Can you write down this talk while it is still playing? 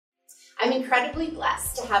I'm incredibly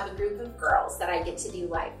blessed to have a group of girls that I get to do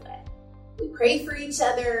life with. We pray for each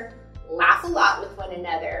other, laugh a lot with one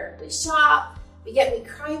another, we shop, but yet we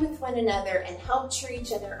cry with one another and help cheer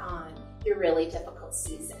each other on through really difficult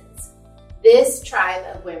seasons. This tribe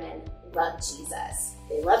of women love Jesus.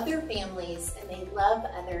 They love their families and they love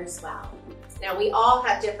others well. Now, we all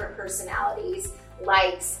have different personalities,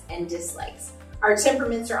 likes and dislikes. Our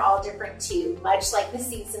temperaments are all different too, much like the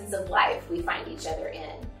seasons of life we find each other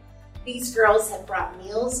in. These girls have brought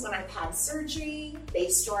meals when I've had surgery. They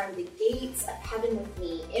stormed the gates of heaven with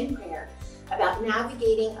me in prayer about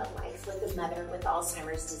navigating a life with a mother with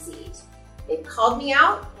Alzheimer's disease. They've called me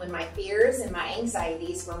out when my fears and my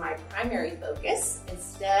anxieties were my primary focus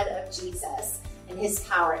instead of Jesus and his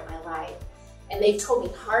power in my life. And they've told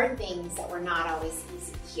me hard things that were not always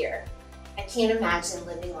easy to hear. I can't imagine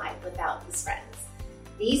living life without these friends.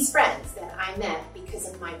 These friends that I met because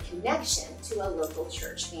of my connection to a local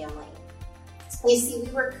church family. You see,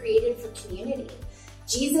 we were created for community.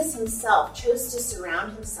 Jesus himself chose to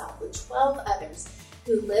surround himself with 12 others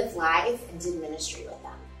who lived life and did ministry with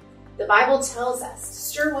them. The Bible tells us to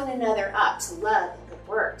stir one another up to love and good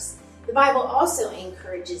works. The Bible also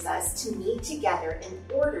encourages us to meet together in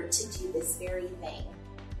order to do this very thing.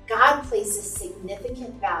 God places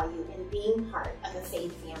significant value in being part of a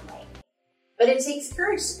faith family. But it takes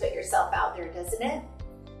courage to put yourself out there, doesn't it?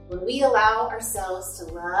 When we allow ourselves to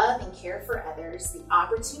love and care for others, the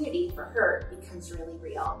opportunity for hurt becomes really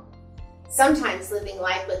real. Sometimes living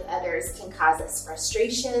life with others can cause us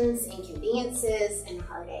frustrations, inconveniences, and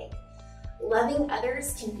heartache. Loving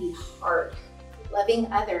others can be hard.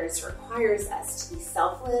 Loving others requires us to be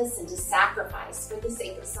selfless and to sacrifice for the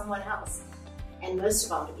sake of someone else, and most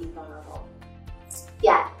of all, to be vulnerable.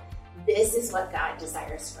 Yet, this is what God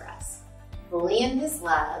desires for us. Fully in his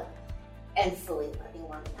love and fully loving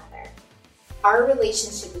one another. Our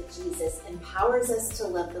relationship with Jesus empowers us to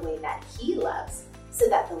love the way that he loves so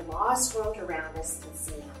that the lost world around us can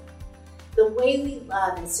see him. The way we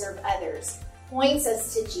love and serve others points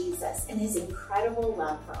us to Jesus and his incredible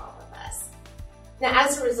love for all of us. Now,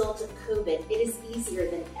 as a result of COVID, it is easier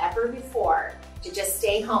than ever before to just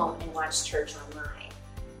stay home and watch church online.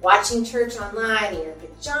 Watching church online in your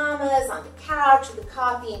pajamas, on the couch, with a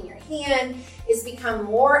coffee in your hand has become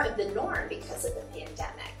more of the norm because of the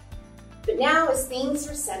pandemic. But now, as things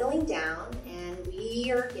are settling down and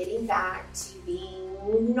we are getting back to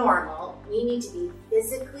being normal, we need to be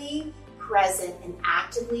physically present and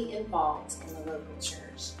actively involved in the local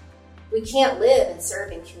church. We can't live and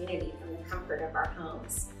serve in community from the comfort of our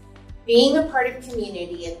homes. Being a part of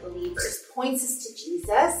community of believers points us to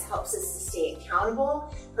Jesus, helps us to stay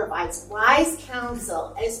accountable, provides wise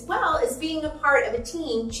counsel, as well as being a part of a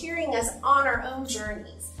team cheering us on our own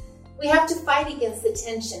journeys. We have to fight against the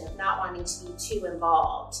tension of not wanting to be too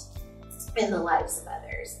involved in the lives of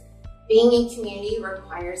others. Being in community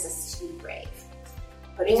requires us to be brave.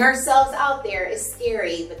 Putting ourselves out there is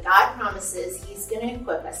scary, but God promises he's going to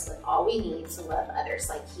equip us with all we need to love others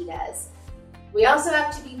like he does. We also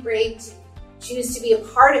have to be brave to choose to be a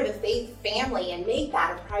part of a faith family and make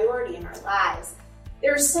that a priority in our lives.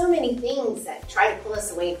 There are so many things that try to pull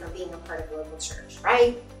us away from being a part of a local church,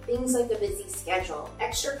 right? Things like a busy schedule,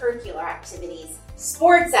 extracurricular activities,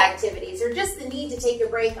 sports activities, or just the need to take a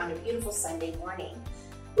break on a beautiful Sunday morning.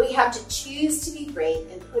 We have to choose to be brave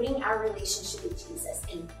in putting our relationship with Jesus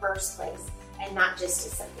in first place and not just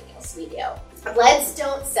as something else we do. Let's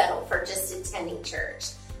don't settle for just attending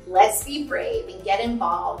church. Let's be brave and get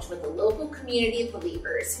involved with a local community of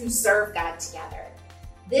believers who serve God together.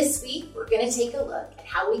 This week, we're going to take a look at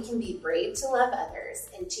how we can be brave to love others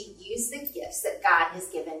and to use the gifts that God has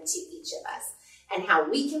given to each of us, and how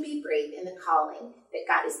we can be brave in the calling that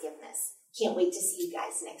God has given us. Can't wait to see you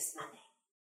guys next Monday.